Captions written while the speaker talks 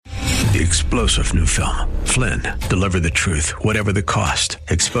the explosive new film, Flynn, deliver the truth, whatever the cost,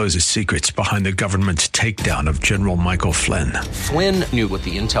 exposes secrets behind the government's takedown of General Michael Flynn. Flynn knew what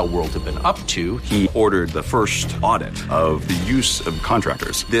the intel world had been up to. He ordered the first audit of the use of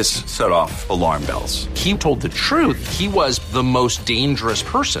contractors. This set off alarm bells. He told the truth. He was the most dangerous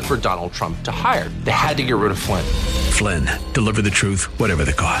person for Donald Trump to hire. They had to get rid of Flynn. Flynn, deliver the truth, whatever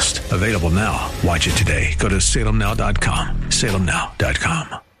the cost. Available now. Watch it today. Go to salemnow.com.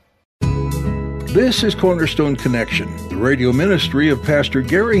 salemnow.com. This is Cornerstone Connection, the radio ministry of Pastor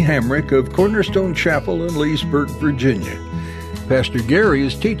Gary Hamrick of Cornerstone Chapel in Leesburg, Virginia. Pastor Gary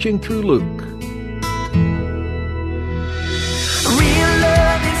is teaching through Luke. Real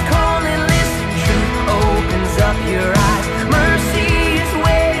love is calling, listen, truth opens up your eyes. Mercy is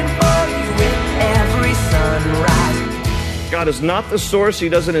waiting for you with every sunrise. God is not the source. He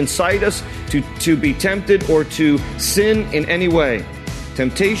doesn't incite us to be tempted or to sin in any way.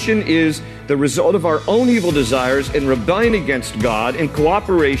 Temptation is the result of our own evil desires in rebellion against God in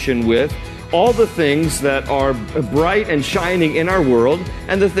cooperation with all the things that are bright and shining in our world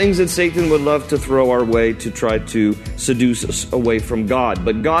and the things that Satan would love to throw our way to try to seduce us away from God.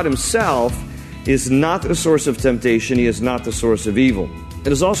 But God himself is not the source of temptation. He is not the source of evil.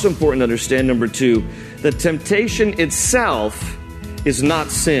 It is also important to understand, number two, that temptation itself is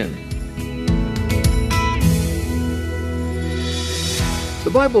not sin. The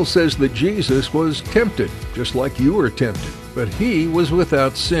Bible says that Jesus was tempted, just like you were tempted, but he was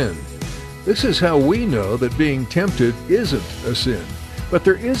without sin. This is how we know that being tempted isn't a sin. But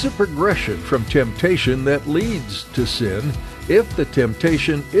there is a progression from temptation that leads to sin if the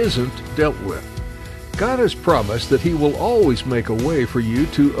temptation isn't dealt with. God has promised that he will always make a way for you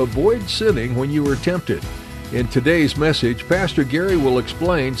to avoid sinning when you are tempted. In today's message, Pastor Gary will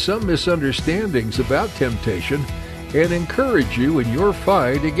explain some misunderstandings about temptation and encourage you in your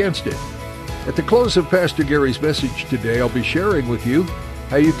fight against it. At the close of Pastor Gary's message today, I'll be sharing with you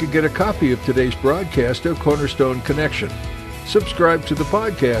how you can get a copy of today's broadcast of Cornerstone Connection. Subscribe to the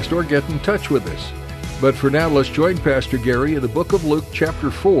podcast or get in touch with us. But for now, let's join Pastor Gary in the book of Luke,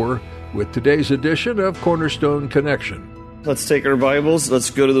 chapter 4, with today's edition of Cornerstone Connection. Let's take our Bibles. Let's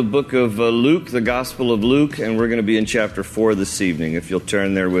go to the book of Luke, the Gospel of Luke, and we're going to be in chapter 4 this evening. If you'll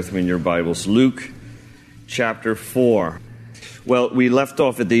turn there with me in your Bibles. Luke, chapter 4. Well, we left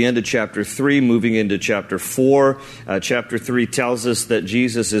off at the end of chapter 3, moving into chapter 4. Chapter 3 tells us that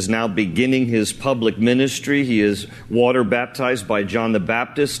Jesus is now beginning his public ministry. He is water baptized by John the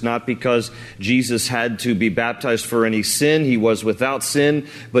Baptist, not because Jesus had to be baptized for any sin. He was without sin,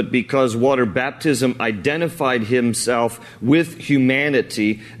 but because water baptism identified himself with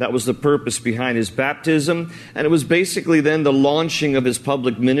humanity. That was the purpose behind his baptism. And it was basically then the launching of his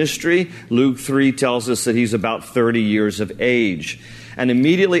public ministry. Luke 3 tells us that he's about 30 years of age. And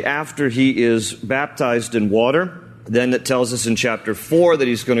immediately after he is baptized in water, then it tells us in chapter 4 that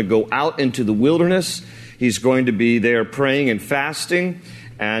he's going to go out into the wilderness. He's going to be there praying and fasting.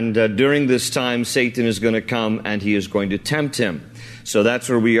 And during this time, Satan is going to come and he is going to tempt him. So that's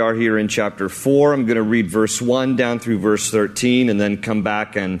where we are here in chapter 4. I'm going to read verse 1 down through verse 13 and then come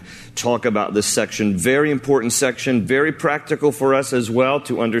back and talk about this section. Very important section, very practical for us as well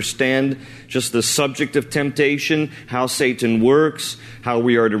to understand just the subject of temptation, how Satan works, how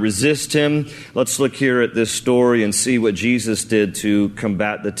we are to resist him. Let's look here at this story and see what Jesus did to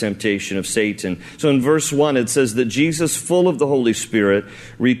combat the temptation of Satan. So in verse 1 it says that Jesus, full of the Holy Spirit,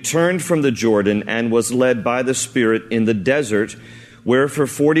 returned from the Jordan and was led by the Spirit in the desert, where for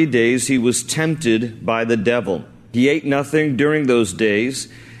 40 days he was tempted by the devil. He ate nothing during those days,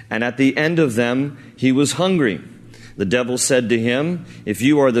 and at the end of them he was hungry. The devil said to him, "If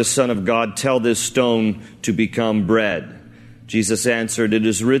you are the Son of God, tell this stone to become bread." Jesus answered, "It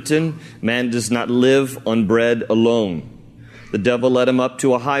is written, man does not live on bread alone." The devil led him up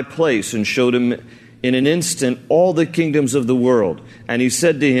to a high place and showed him in an instant all the kingdoms of the world. And he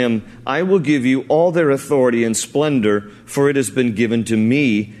said to him, "I will give you all their authority and splendor, for it has been given to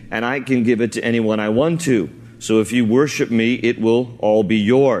me, and I can give it to anyone I want to. So if you worship me, it will all be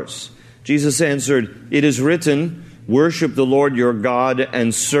yours." Jesus answered, "It is written, worship the Lord your God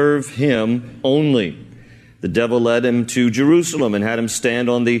and serve him only." The devil led him to Jerusalem and had him stand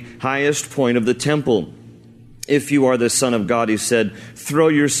on the highest point of the temple. "If you are the Son of God," he said, "throw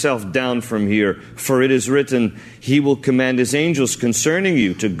yourself down from here, for it is written, he will command his angels concerning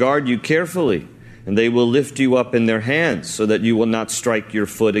you to guard you carefully, and they will lift you up in their hands so that you will not strike your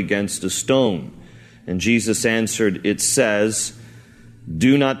foot against a stone." And Jesus answered, "It says,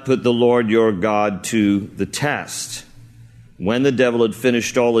 do not put the Lord your God to the test." When the devil had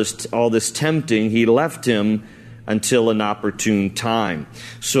finished all this tempting, he left him, until an opportune time.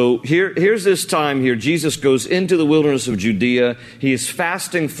 So here's this time here. Jesus goes into the wilderness of Judea. He is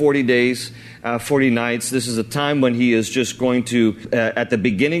fasting 40 days, 40 nights. This is a time when he is just going to, at the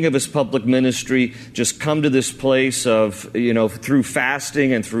beginning of his public ministry, just come to this place of, through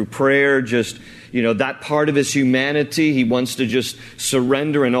fasting and through prayer, just, that part of his humanity. He wants to just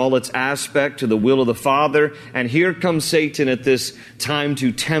surrender in all its aspect to the will of the Father. And here comes Satan at this time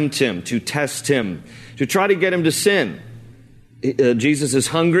to tempt him, to test him, to try to get him to sin. Jesus is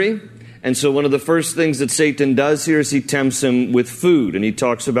hungry, and so one of the first things that Satan does here is he tempts him with food. And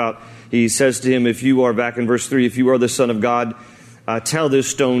he says to him, if you are, back in verse 3, if you are the Son of God, tell this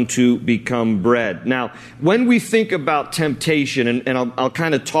stone to become bread. Now, when we think about temptation, and I'll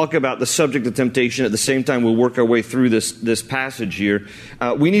kind of talk about the subject of temptation at the same time we'll work our way through this passage here,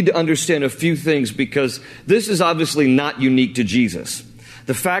 we need to understand a few things, because this is obviously not unique to Jesus.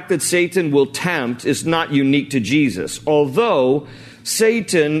 The fact that Satan will tempt is not unique to Jesus, although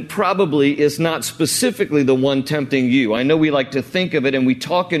Satan probably is not specifically the one tempting you. I know we like to think of it, and we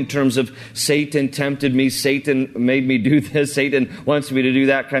talk in terms of Satan tempted me, Satan made me do this, Satan wants me to do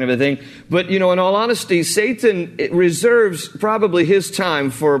that kind of a thing. But, in all honesty, Satan reserves probably his time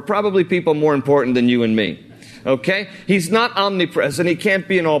for probably people more important than you and me. Okay? He's not omnipresent. He can't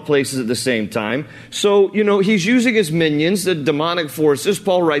be in all places at the same time. So, he's using his minions, the demonic forces.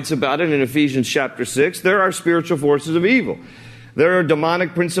 Paul writes about it in Ephesians chapter 6. There are spiritual forces of evil. There are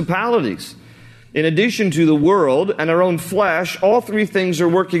demonic principalities. In addition to the world and our own flesh, all three things are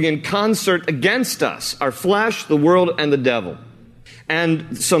working in concert against us. Our flesh, the world, and the devil.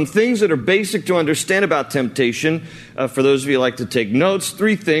 And some things that are basic to understand about temptation, for those of you who like to take notes,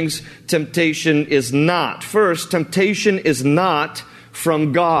 three things temptation is not. First, temptation is not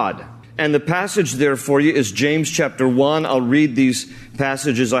from God. And the passage there for you is James chapter 1. I'll read these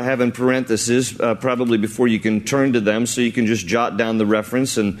passages I have in parentheses, probably before you can turn to them, so you can just jot down the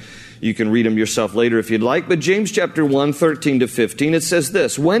reference and you can read them yourself later if you'd like. But James chapter 1, 13 to 15, it says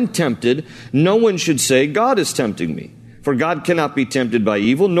this: when tempted, no one should say, God is tempting me. For God cannot be tempted by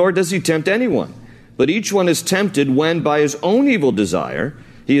evil, nor does he tempt anyone. But each one is tempted when, by his own evil desire,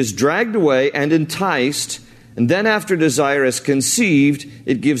 he is dragged away and enticed. And then after desire is conceived,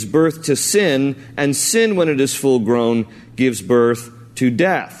 it gives birth to sin. And sin, when it is full grown, gives birth to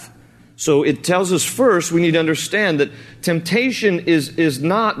death. So it tells us first we need to understand that temptation is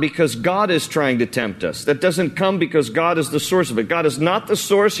not because God is trying to tempt us. That doesn't come because God is the source of it. God is not the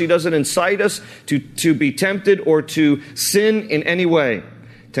source. He doesn't incite us to be tempted or to sin in any way.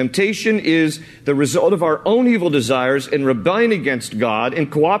 Temptation is the result of our own evil desires in rebellion against God, in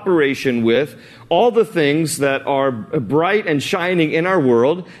cooperation with all the things that are bright and shining in our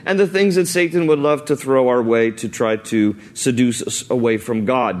world, and the things that Satan would love to throw our way to try to seduce us away from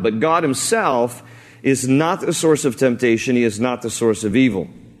God. But God himself is not the source of temptation. He is not the source of evil.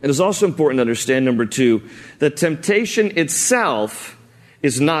 It is also important to understand, number two, that temptation itself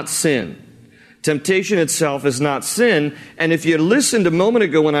is not sin. Temptation itself is not sin. And if you listened a moment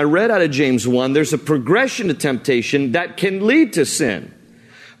ago when I read out of James 1, there's a progression to temptation that can lead to sin.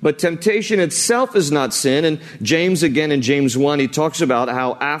 But temptation itself is not sin. And James, again, in James 1, he talks about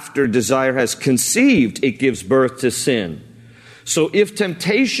how after desire has conceived, it gives birth to sin. So if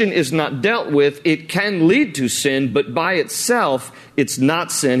temptation is not dealt with, it can lead to sin, but by itself, it's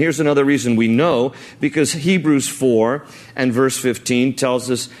not sin. Here's another reason we know, because Hebrews 4 and verse 15 tells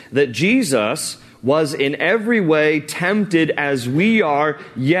us that Jesus was in every way tempted as we are,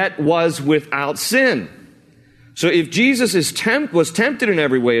 yet was without sin. So if Jesus was tempted in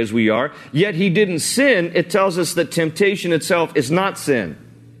every way as we are, yet he didn't sin, it tells us that temptation itself is not sin.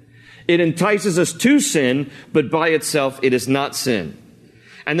 It entices us to sin, but by itself it is not sin.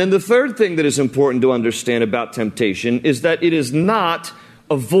 And then the third thing that is important to understand about temptation is that it is not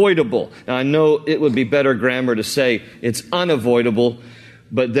avoidable. Now, I know it would be better grammar to say it's unavoidable,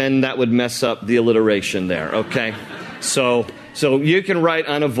 but then that would mess up the alliteration there, okay? So you can write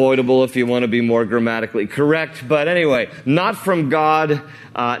unavoidable if you want to be more grammatically correct. But anyway, not from God,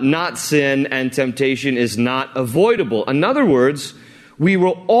 not sin, and temptation is not avoidable. In other words, we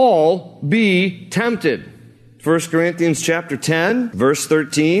will all be tempted. 1 Corinthians chapter 10, verse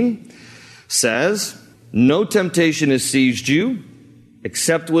 13 says, no temptation has seized you,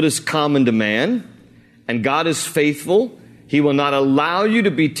 except what is common to man, and God is faithful. He will not allow you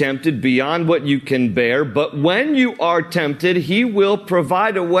to be tempted beyond what you can bear, but when you are tempted, he will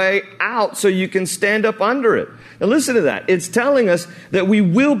provide a way out so you can stand up under it. Now listen to that. It's telling us that we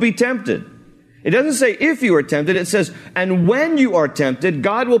will be tempted. It doesn't say if you are tempted, it says, and when you are tempted,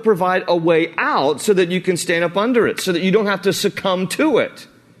 God will provide a way out so that you can stand up under it, so that you don't have to succumb to it.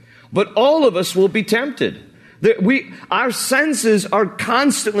 But all of us will be tempted. Our senses are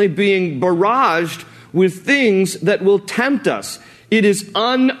constantly being barraged with things that will tempt us. It is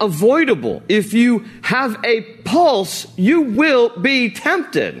unavoidable. If you have a pulse, you will be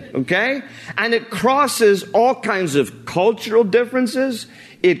tempted, okay? And it crosses all kinds of cultural differences.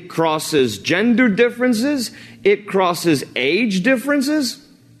 It crosses gender differences. It crosses age differences.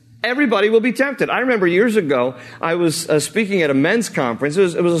 Everybody will be tempted. I remember years ago, I was speaking at a men's conference.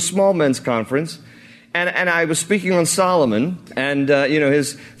 It was a small men's conference. And I was speaking on Solomon and,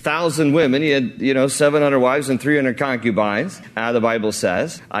 his 1,000 women. He had, 700 wives and 300 concubines, the Bible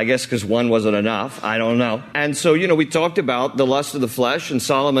says. I guess because one wasn't enough. I don't know. And so, we talked about the lust of the flesh. And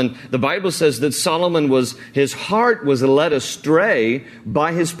Solomon, the Bible says that his heart was led astray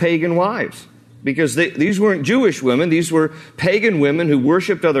by his pagan wives. Because these weren't Jewish women. These were pagan women who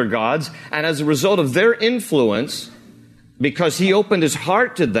worshiped other gods. And as a result of their influence, because he opened his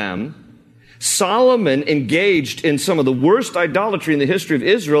heart to them, Solomon engaged in some of the worst idolatry in the history of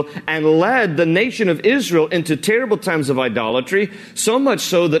Israel and led the nation of Israel into terrible times of idolatry, so much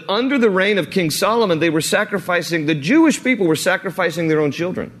so that under the reign of King Solomon, the Jewish people were sacrificing their own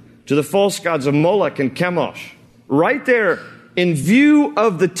children to the false gods of Moloch and Chemosh. Right there, in view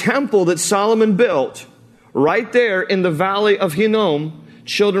of the temple that Solomon built, right there in the valley of Hinnom,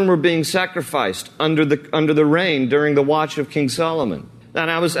 children were being sacrificed under the reign during the watch of King Solomon. And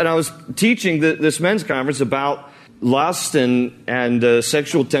I was teaching this men's conference about lust and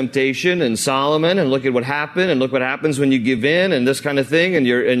sexual temptation and Solomon, and look at what happened, and look what happens when you give in, and this kind of thing, and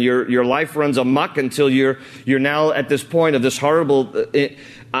your life runs amok until you're now at this point of this horrible,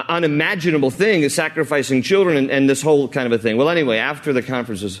 unimaginable thing, is sacrificing children and this whole kind of a thing. Well, anyway, after the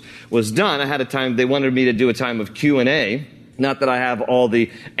conference was done, I had a time. They wanted me to do a time of Q&A. Not that I have all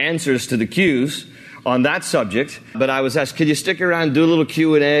the answers to the Q's on that subject, but I was asked, could you stick around, do a little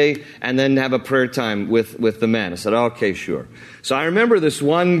Q&A, and then have a prayer time with the men? I said, okay, sure. So I remember this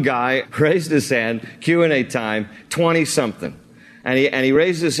one guy raised his hand, Q&A time, 20-something. And he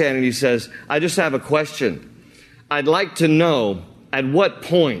raised his hand and he says, I just have a question. I'd like to know, at what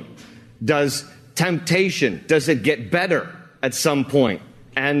point does it get better at some point?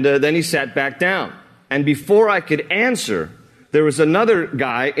 And then he sat back down. And before I could answer, there was another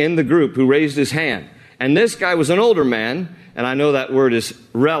guy in the group who raised his hand. And this guy was an older man, and I know that word is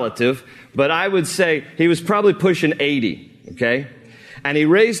relative, but I would say he was probably pushing 80, okay? And he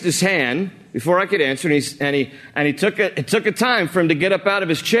raised his hand before I could answer, and he took a time for him to get up out of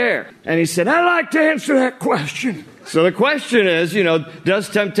his chair. And he said, I'd like to answer that question. So the question is,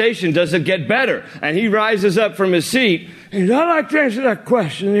 does it get better? And he rises up from his seat, and he said, I'd like to answer that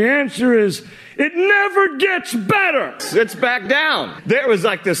question. The answer is, it never gets better. Sits back down. There was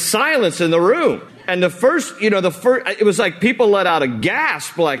like this silence in the room. And the first, it was like people let out a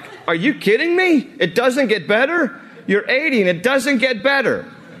gasp, like, are you kidding me? It doesn't get better? You're 80 and it doesn't get better.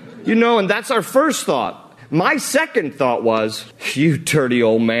 And that's our first thought. My second thought was, you dirty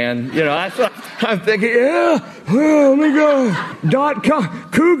old man. That's what I'm thinking, let me go.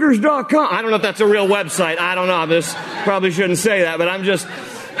 .com, Cougars.com. I don't know if that's a real website. I don't know. I probably shouldn't say that, but I'm just...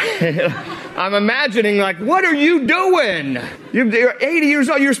 I'm imagining, like, what are you doing? You're 80 years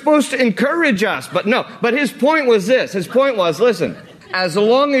old. You're supposed to encourage us. But no. But his point was this. His point was, listen, as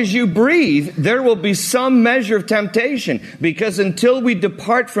long as you breathe, there will be some measure of temptation. Because until we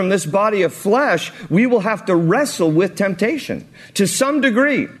depart from this body of flesh, we will have to wrestle with temptation to some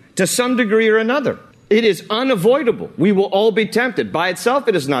degree or another. It is unavoidable. We will all be tempted. By itself,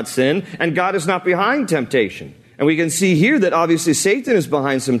 it is not sin, and God is not behind temptation. And we can see here that obviously Satan is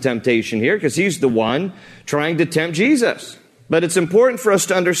behind some temptation here because he's the one trying to tempt Jesus. But it's important for us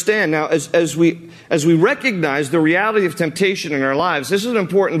to understand now as we recognize the reality of temptation in our lives. This is an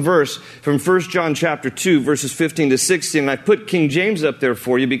important verse from 1 John chapter 2, verses 15 to 16. And I put King James up there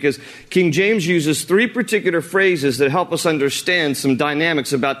for you because King James uses three particular phrases that help us understand some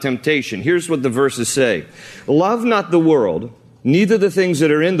dynamics about temptation. Here's what the verses say. Love not the world, neither the things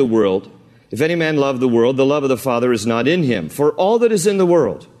that are in the world. If any man love the world, the love of the Father is not in him. For all that is in the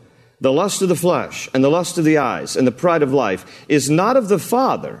world, the lust of the flesh and the lust of the eyes and the pride of life is not of the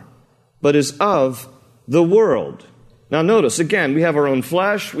Father, but is of the world. Now notice, again, we have our own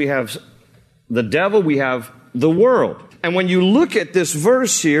flesh, we have the devil, we have the world. And when you look at this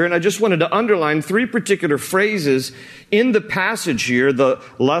verse here, and I just wanted to underline three particular phrases in the passage here, the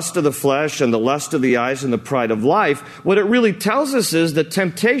lust of the flesh and the lust of the eyes and the pride of life, what it really tells us is that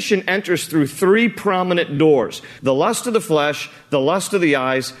temptation enters through three prominent doors. The lust of the flesh, the lust of the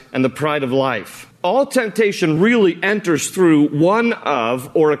eyes, and the pride of life. All temptation really enters through one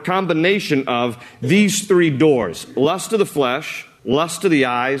of, or a combination of, these three doors. Lust of the flesh, lust of the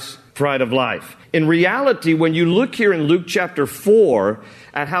eyes, pride of life. In reality, when you look here in Luke chapter 4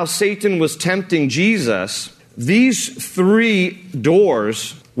 at how Satan was tempting Jesus, these three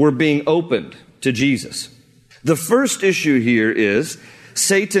doors were being opened to Jesus. The first issue here is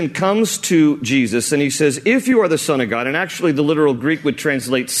Satan comes to Jesus and he says, if you are the Son of God, and actually the literal Greek would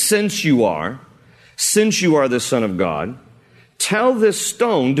translate, since you are the Son of God, tell this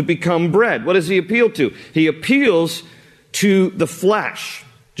stone to become bread. What does he appeal to? He appeals to the flesh.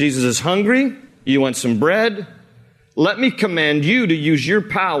 Jesus is hungry. You want some bread? Let me command you to use your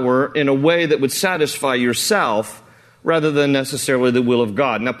power in a way that would satisfy yourself rather than necessarily the will of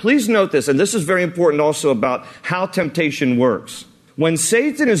God. Now, please note this, and this is very important also about how temptation works. When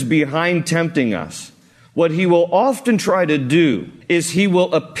Satan is behind tempting us, what he will often try to do is he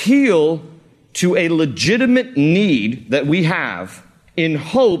will appeal to a legitimate need that we have in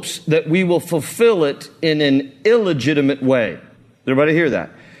hopes that we will fulfill it in an illegitimate way. Everybody hear that?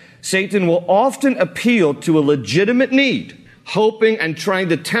 Satan will often appeal to a legitimate need, hoping and trying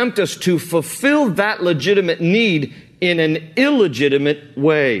to tempt us to fulfill that legitimate need in an illegitimate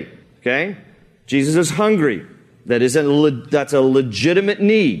way. Okay? Jesus is hungry. That's a legitimate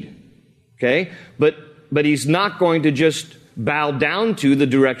need. Okay? But he's not going to just bow down to the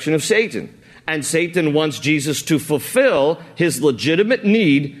direction of Satan. And Satan wants Jesus to fulfill his legitimate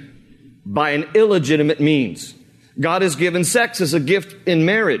need by an illegitimate means. God has given sex as a gift in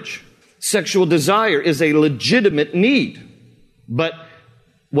marriage. Sexual desire is a legitimate need. But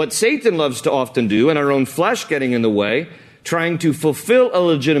what Satan loves to often do, and our own flesh getting in the way, trying to fulfill a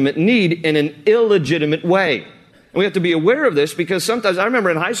legitimate need in an illegitimate way. And we have to be aware of this because sometimes, I remember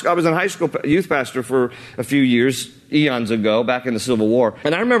in high school, I was in high school youth pastor for a few years, eons ago, back in the Civil War.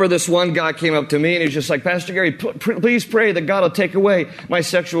 And I remember this one guy came up to me and he was just like, Pastor Gary, please pray that God will take away my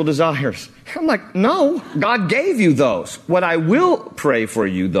sexual desires. I'm like, no, God gave you those. What I will pray for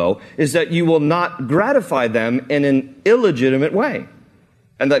you, though, is that you will not gratify them in an illegitimate way.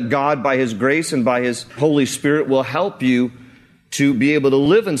 And that God, by His grace and by His Holy Spirit, will help you to be able to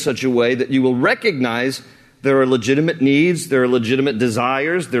live in such a way that you will recognize there are legitimate needs, there are legitimate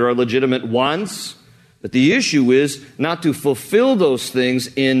desires, there are legitimate wants. But the issue is not to fulfill those things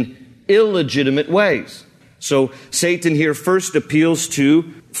in illegitimate ways. So Satan here first appeals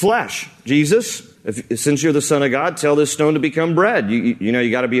to flesh. Jesus, since you're the Son of God, tell this stone to become bread. You know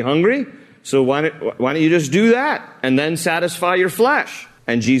you got to be hungry, so why don't you just do that and then satisfy your flesh?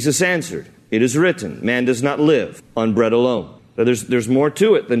 And Jesus answered, it is written, man does not live on bread alone. So there's more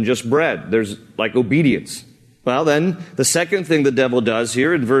to it than just bread. There's like obedience. Well, then, the second thing the devil does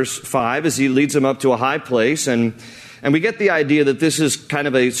here in verse 5 is he leads him up to a high place, and we get the idea that this is kind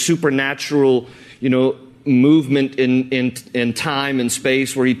of a supernatural, movement in time and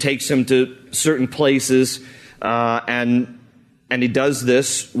space where he takes him to certain places, and he does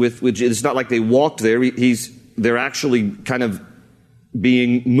this with it's not like they walked there. They're actually kind of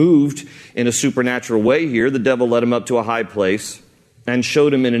being moved in a supernatural way here. The devil led him up to a high place and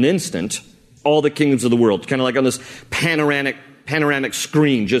showed him in an instant all the kingdoms of the world, kind of like on this panoramic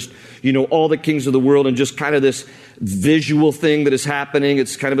screen, just, all the kings of the world, and just kind of this visual thing that is happening.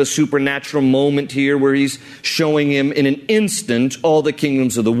 It's kind of a supernatural moment here where he's showing him in an instant all the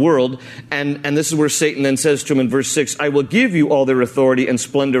kingdoms of the world. And this is where Satan then says to him in verse 6, I will give you all their authority and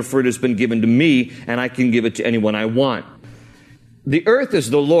splendor, for it has been given to me, and I can give it to anyone I want. The earth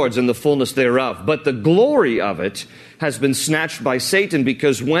is the Lord's and the fullness thereof, but the glory of it has been snatched by Satan,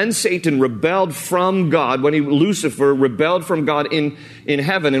 because when Satan rebelled from God, when Lucifer rebelled from God in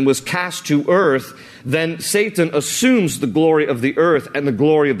heaven and was cast to earth, then Satan assumes the glory of the earth and the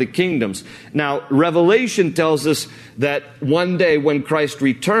glory of the kingdoms. Now, Revelation tells us that one day when Christ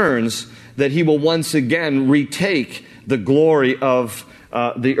returns, that he will once again retake the glory of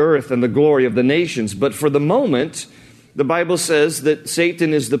the earth and the glory of the nations. But for the moment, the Bible says that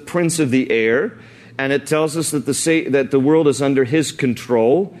Satan is the prince of the air, and it tells us that the world is under his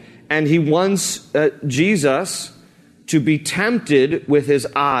control, and he wants Jesus to be tempted with his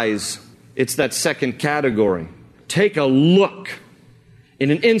eyes. It's that second category. Take a look.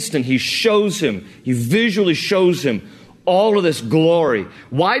 In an instant, he visually shows him all of this glory.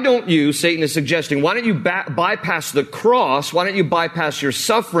 Why don't you, Satan is suggesting, why don't you bypass the cross? Why don't you bypass your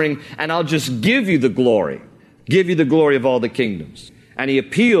suffering, and I'll just give you the glory. Give you the glory of all the kingdoms. And he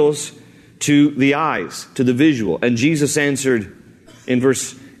appeals to the eyes, to the visual. And Jesus answered in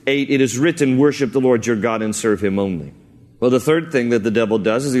verse 8, it is written, worship the Lord your God and serve him only. Well, the third thing that the devil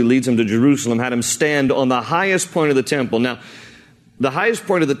does is he leads him to Jerusalem, had him stand on the highest point of the temple. Now, the highest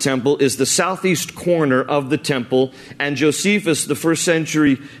point of the temple is the southeast corner of the temple. And Josephus, the first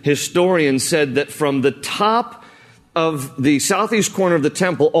century historian, said that from the top of the southeast corner of the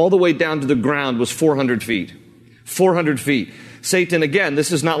temple all the way down to the ground was 400 feet. 400 feet. Satan, again,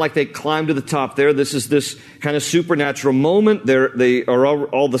 this is not like they climbed to the top there. This is this kind of supernatural moment. They are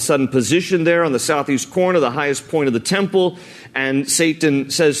all of a sudden positioned there on the southeast corner, the highest point of the temple. And Satan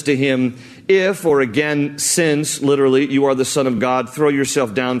says to him, if, or again, since, literally, you are the Son of God, throw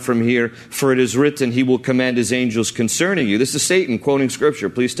yourself down from here, for it is written, he will command his angels concerning you. This is Satan quoting Scripture.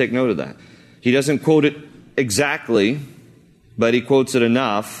 Please take note of that. He doesn't quote it exactly, but he quotes it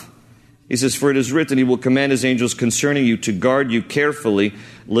enough. He says, for it is written, he will command his angels concerning you to guard you carefully.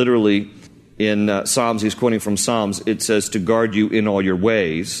 Literally, in Psalms, he's quoting from Psalms, it says to guard you in all your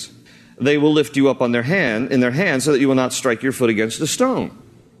ways. They will lift you up in their hand so that you will not strike your foot against a stone.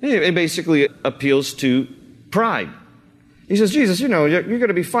 It basically appeals to pride. He says, Jesus, you're going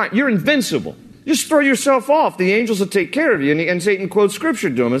to be fine. You're invincible. Just throw yourself off. The angels will take care of you. And Satan quotes Scripture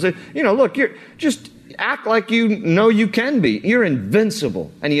to him and says, look, you're just act like you know you can be. You're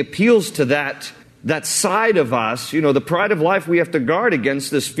invincible. And he appeals to that side of us, the pride of life we have to guard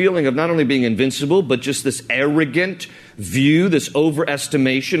against this feeling of not only being invincible, but just this arrogant view, this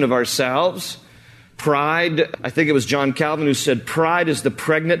overestimation of ourselves. Pride, I think it was John Calvin who said, pride is the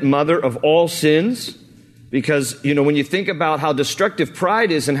pregnant mother of all sins. Because, when you think about how destructive pride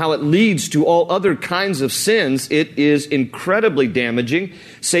is and how it leads to all other kinds of sins, it is incredibly damaging.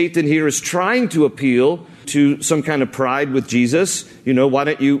 Satan here is trying to appeal to some kind of pride with Jesus. Why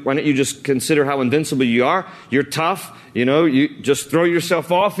don't you just consider how invincible you are? You're tough. You just throw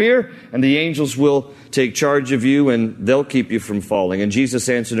yourself off here and the angels will take charge of you and they'll keep you from falling. And Jesus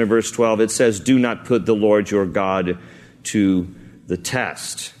answered in verse 12, it says, do not put the Lord your God to the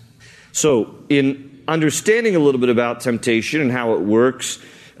test. So in understanding a little bit about temptation and how it works,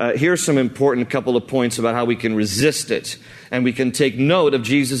 here's some important couple of points about how we can resist it. And we can take note of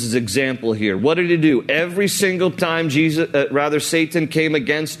Jesus' example here. What did he do? Every single time Satan came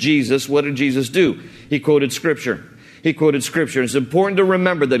against Jesus, what did Jesus do? He quoted Scripture. He quoted Scripture. It's important to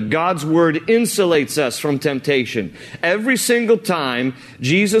remember that God's Word insulates us from temptation. Every single time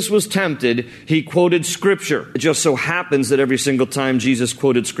Jesus was tempted, he quoted Scripture. It just so happens that every single time Jesus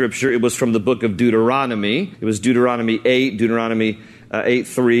quoted Scripture, it was from the book of Deuteronomy. It was Deuteronomy 8, Deuteronomy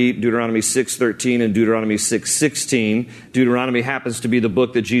 8:3, Deuteronomy 6:13, and Deuteronomy 6:16. Deuteronomy happens to be the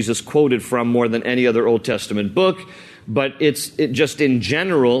book that Jesus quoted from more than any other Old Testament book. But it just in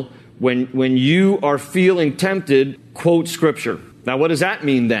general, when you are feeling tempted, quote Scripture. Now, what does that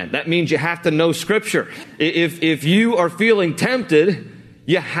mean then? That means you have to know Scripture. If you are feeling tempted,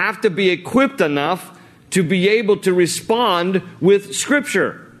 you have to be equipped enough to be able to respond with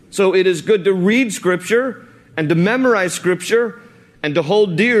Scripture. So it is good to read Scripture and to memorize Scripture and to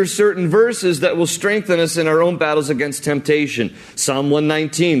hold dear certain verses that will strengthen us in our own battles against temptation. Psalm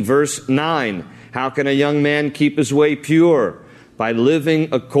 119, verse 9. How can a young man keep his way pure? By living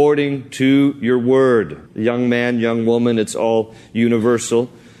according to your word. Young man, young woman, it's all universal.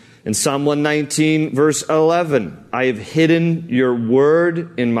 In Psalm 119, verse 11, I have hidden your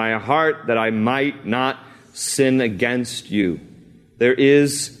word in my heart that I might not sin against you. There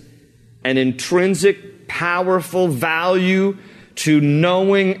is an intrinsic, powerful value to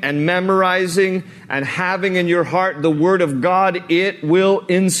knowing and memorizing and having in your heart the Word of God. It will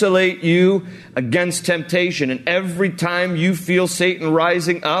insulate you against temptation. And every time you feel Satan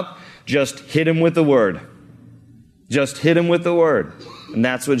rising up, just hit him with the Word. Just hit him with the Word. And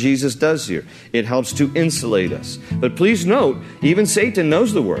that's what Jesus does here. It helps to insulate us. But please note, even Satan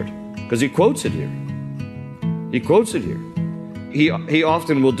knows the Word, because he quotes it here. He quotes it here. He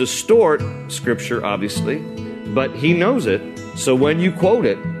often will distort Scripture, obviously, but he knows it. So when you quote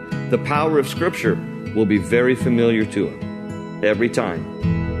it, the power of Scripture will be very familiar to him every time.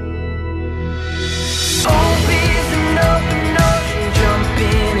 Open ocean, jump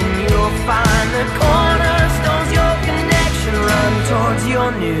in and you'll find the cornerstone's your connection. Run towards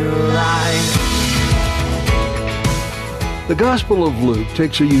your new life. The Gospel of Luke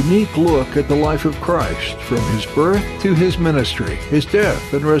takes a unique look at the life of Christ, from his birth to his ministry, his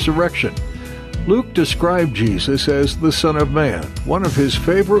death and resurrection. Luke described Jesus as the Son of Man, one of his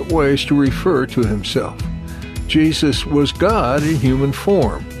favorite ways to refer to himself. Jesus was God in human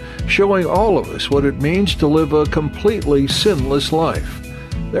form, showing all of us what it means to live a completely sinless life.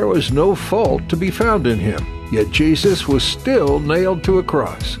 There was no fault to be found in him, yet Jesus was still nailed to a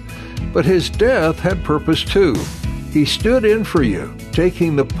cross. But his death had purpose too. He stood in for you,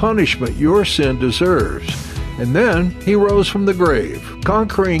 taking the punishment your sin deserves. And then he rose from the grave,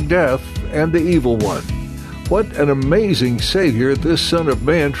 conquering death and the evil one. What an amazing Savior this Son of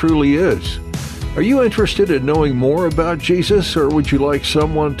Man truly is. Are you interested in knowing more about Jesus, or would you like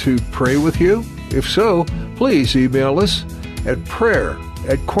someone to pray with you? If so, please email us at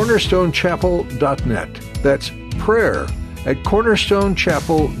prayer@cornerstonechapel.net. That's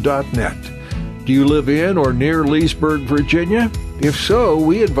prayer@cornerstonechapel.net. Do you live in or near Leesburg, Virginia? If so,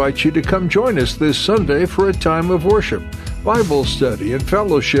 we invite you to come join us this Sunday for a time of worship, Bible study, and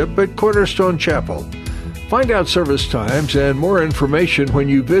fellowship at Cornerstone Chapel. Find out service times and more information when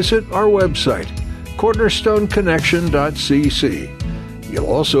you visit our website, cornerstoneconnection.cc. You'll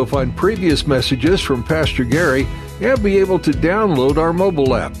also find previous messages from Pastor Gary and be able to download our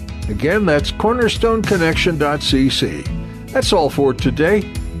mobile app. Again, that's cornerstoneconnection.cc. That's all for today.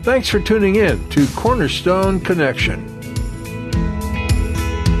 Thanks for tuning in to Cornerstone Connection.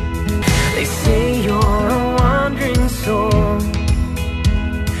 They say you're a wandering soul,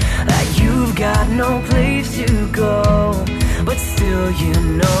 that you've got no place to go, but still you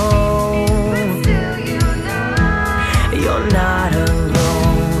know